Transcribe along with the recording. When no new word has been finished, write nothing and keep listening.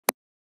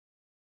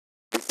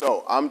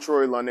So I'm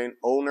Troy London,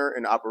 owner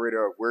and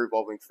operator of We're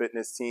Evolving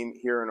Fitness Team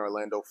here in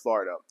Orlando,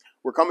 Florida.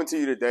 We're coming to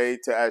you today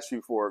to ask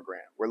you for a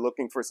grant. We're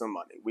looking for some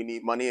money. We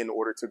need money in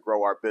order to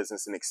grow our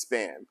business and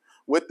expand.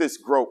 With this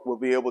growth, we'll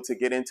be able to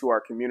get into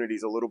our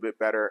communities a little bit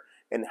better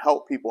and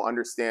help people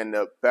understand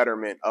the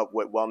betterment of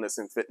what wellness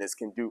and fitness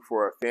can do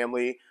for a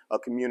family, a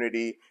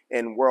community,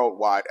 and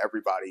worldwide,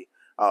 everybody.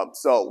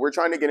 So we're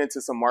trying to get into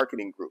some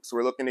marketing groups.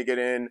 We're looking to get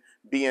in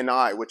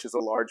BNI, which is a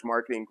large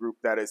marketing group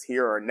that is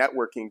here, or a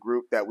networking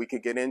group that we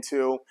could get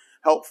into,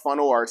 help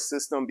funnel our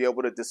system, be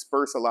able to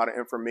disperse a lot of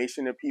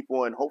information to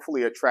people, and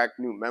hopefully attract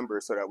new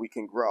members so that we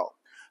can grow.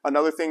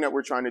 Another thing that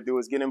we're trying to do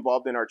is get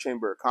involved in our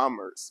Chamber of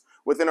Commerce.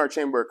 Within our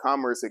Chamber of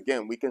Commerce,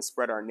 again, we can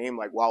spread our name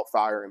like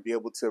wildfire and be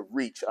able to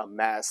reach a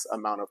mass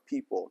amount of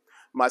people.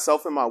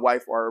 Myself and my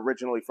wife are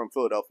originally from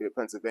Philadelphia,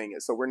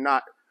 Pennsylvania, so we're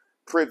not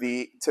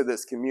privy to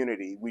this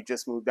community. We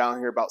just moved down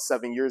here about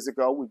 7 years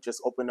ago. We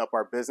just opened up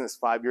our business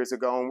 5 years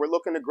ago, and we're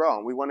looking to grow,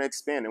 and we want to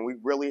expand, and we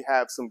really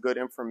have some good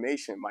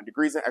information. My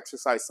degree's in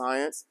exercise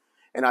science,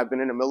 and I've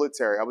been in the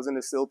military. I was in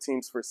the SEAL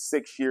teams for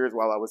 6 years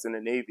while I was in the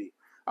Navy.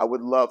 I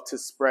would love to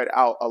spread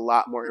out a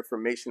lot more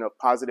information of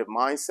positive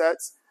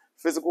mindsets,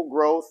 physical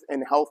growth,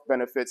 and health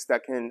benefits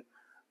that can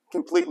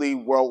completely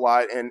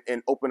worldwide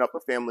and open up a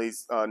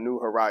family's new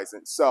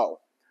horizons. So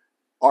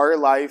our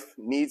life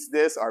needs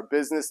this, our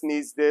business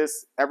needs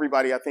this.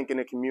 Everybody, I think, in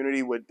the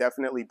community would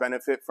definitely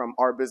benefit from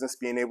our business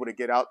being able to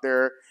get out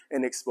there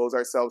and expose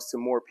ourselves to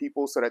more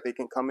people so that they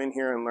can come in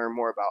here and learn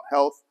more about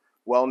health,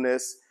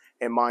 wellness,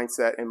 and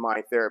mindset and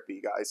mind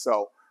therapy, guys.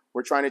 So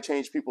we're trying to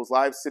change people's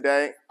lives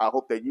today. I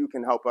hope that you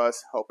can help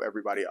us help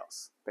everybody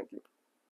else. Thank you.